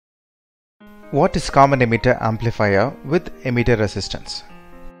What is common emitter amplifier with emitter resistance?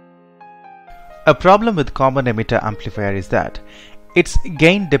 A problem with common emitter amplifier is that its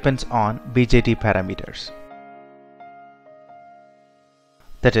gain depends on BJT parameters.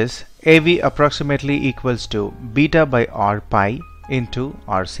 That is, AV approximately equals to beta by R pi into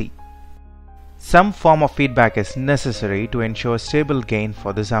RC. Some form of feedback is necessary to ensure stable gain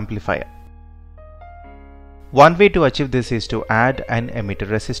for this amplifier. One way to achieve this is to add an emitter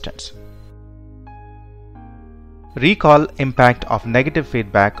resistance. Recall impact of negative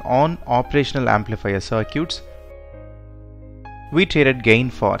feedback on operational amplifier circuits. We traded gain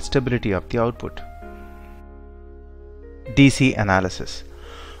for stability of the output. DC analysis.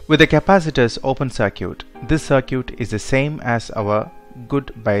 With the capacitor's open circuit, this circuit is the same as our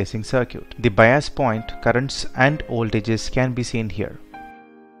good biasing circuit. The bias point, currents and voltages can be seen here.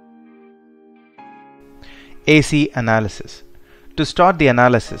 AC analysis. To start the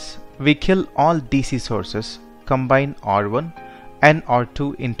analysis, we kill all DC sources, combine R1 and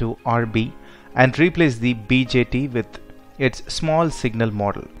R2 into RB and replace the BJT with its small signal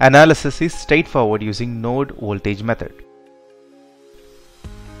model. Analysis is straightforward using node voltage method.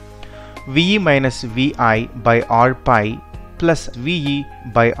 VE minus VI by R pi plus VE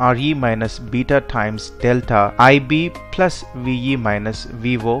by RE minus beta times delta IB plus VE minus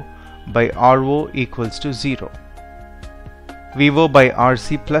VO by RO equals to 0. VO by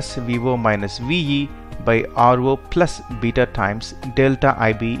RC plus VO minus VE by RO plus beta times delta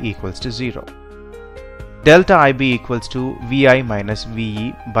IB equals to 0. Delta IB equals to VI minus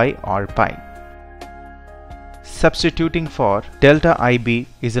VE by R pi. Substituting for delta IB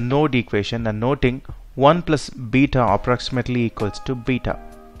is a node equation and noting 1 plus beta approximately equals to beta.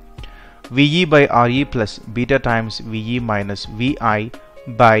 VE by RE plus beta times VE minus VI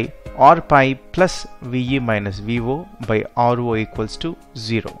by R pi plus VE minus VO by RO equals to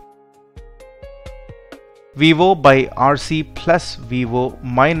 0. VO by RC plus VO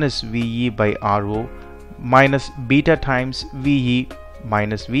minus VE by RO minus beta times VE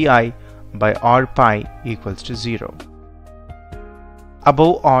minus VI by R pi equals to 0.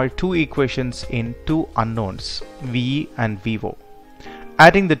 Above are two equations in two unknowns, VE and VO.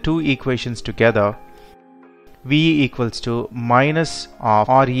 Adding the two equations together, VE equals to minus of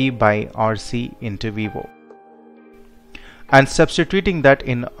RE by RC into VO. And substituting that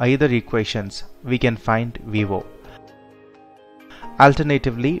in either equations, we can find VO.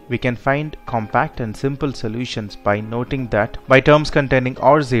 Alternatively, we can find compact and simple solutions by noting that by terms containing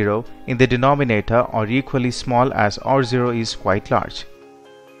R0 in the denominator are equally small as R0 is quite large.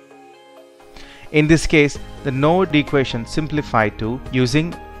 In this case, the node equation simplified to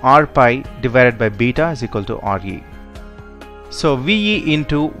using R pi divided by beta is equal to RE. So VE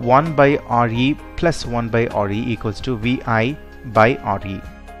into 1 by RE plus 1 by RE equals to VI by RE.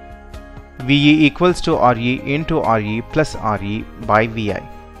 VE equals to RE into RE plus RE by VI.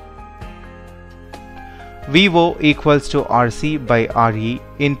 VO equals to RC by RE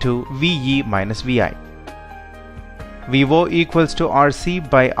into VE minus VI. VO equals to RC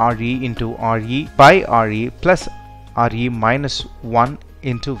by RE into RE by RE plus RE minus 1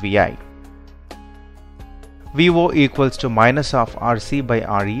 into VI. VO equals to minus of RC by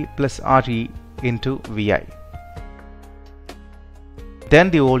RE plus RE into VI. Then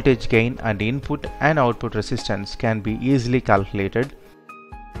the voltage gain and input and output resistance can be easily calculated.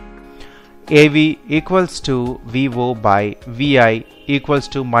 AV equals to VO by VI equals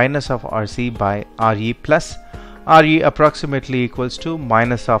to minus of RC by RE plus RE approximately equals to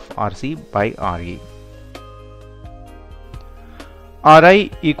minus of RC by RE.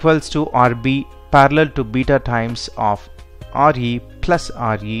 RI equals to RB parallel to beta times of RE plus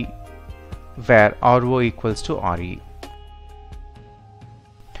RE where RO equals to RE.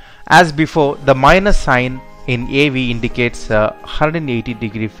 As before, the minus sign in AV indicates a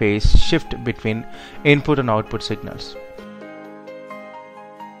 180-degree phase shift between input and output signals.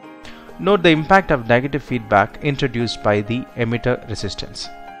 Note the impact of negative feedback introduced by the emitter resistance.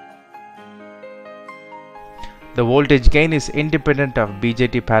 The voltage gain is independent of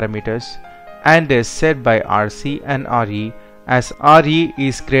BJT parameters and is set by RC and RE as RE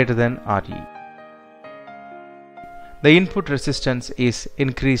is greater than RE. The input resistance is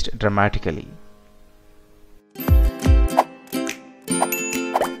increased dramatically.